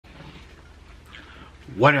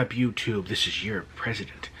What up, YouTube? This is your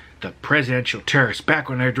president, the presidential tourist, back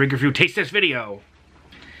with another drink review. Taste this video.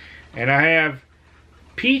 And I have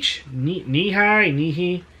Peach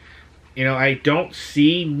Nehi. You know, I don't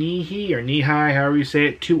see Nehi or Nehi, however you say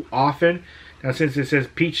it, too often. Now, since it says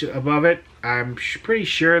peach above it, I'm pretty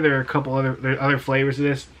sure there are a couple other flavors of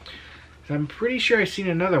this. So I'm pretty sure I've seen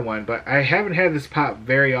another one, but I haven't had this pop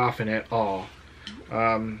very often at all.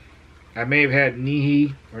 I may have had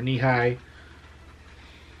Nehi or Nehi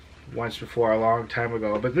once before, a long time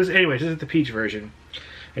ago. But this, anyways, this is the peach version.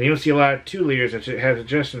 And you don't see a lot of 2 liters that has a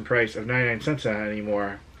adjustment price of 99 cents on it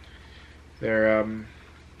anymore. They're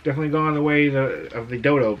definitely gone the way of the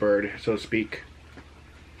dodo bird, so to speak.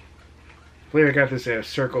 I believe I got this at a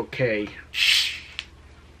Circle K.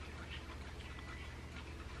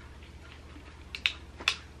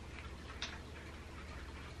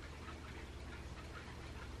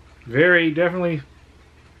 Very, definitely,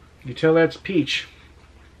 you tell that's peach.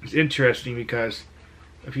 It's interesting because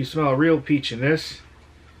if you smell a real peach in this,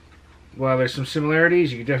 while there's some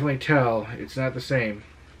similarities, you can definitely tell it's not the same.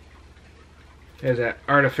 It has that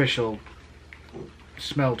artificial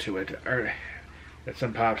smell to it that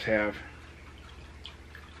some pops have.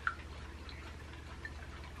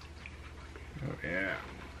 Oh yeah.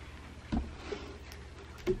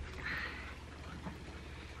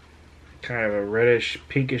 Kind of a reddish,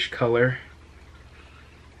 pinkish color.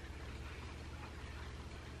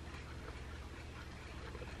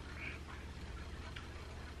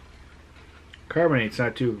 Carbonate's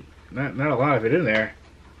not a lot of it in there.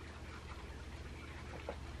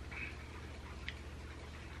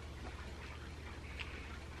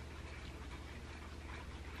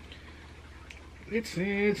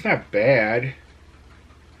 It's not bad.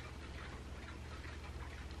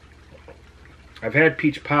 I've had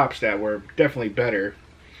peach pops that were definitely better.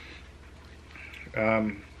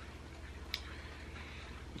 There's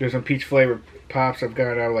some peach flavored pops I've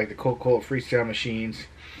got out of like the Coca-Cola Freestyle machines.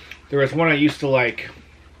 There was one I used to like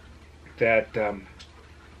that I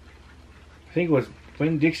think it was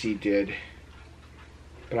Winn-Dixie did,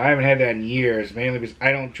 but I haven't had that in years, mainly because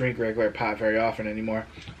I don't drink regular pop very often anymore.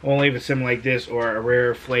 Only if it's something like this or a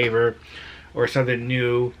rare flavor or something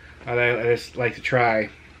new that I just like to try.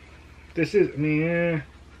 This is, I mean,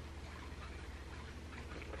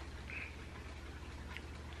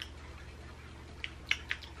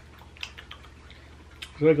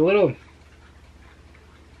 it's like a little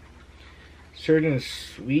certain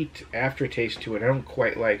sweet aftertaste to it. I don't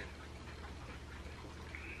quite like.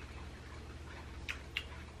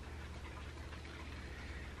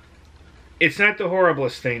 It's not the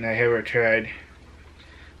horriblest thing I have ever tried.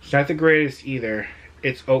 It's not the greatest either.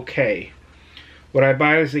 It's okay. Would I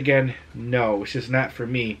buy this again? No. It's just not for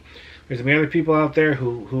me. There's many other people out there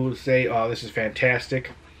who say, oh, this is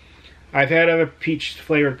fantastic. I've had other peach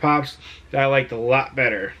flavored pops that I liked a lot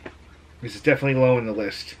better. This is definitely low in the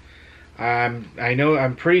list.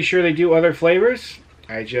 I'm pretty sure they do other flavors.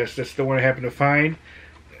 That's the one I happen to find.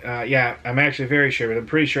 Yeah, I'm actually very sure, but I'm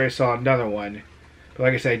pretty sure I saw another one. But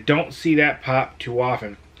like I said, I don't see that pop too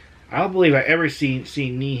often. I don't believe I've ever seen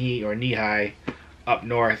Nehi or Nehi up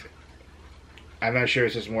north. I'm not sure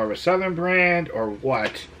if this is more of a southern brand or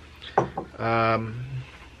what.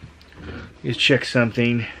 Let's check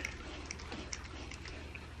something.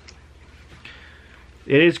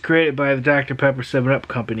 It is created by the Dr. Pepper 7-Up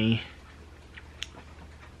company.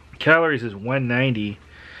 Calories is 190.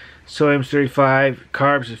 Sodium's 35.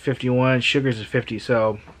 Carbs is 51. Sugars is 50.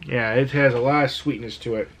 So, yeah, it has a lot of sweetness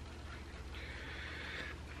to it.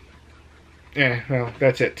 Yeah, well,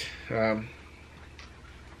 that's it.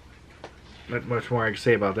 Not much more I can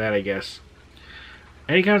say about that, I guess.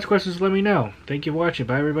 Any comments, questions, let me know. Thank you for watching.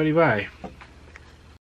 Bye, everybody. Bye.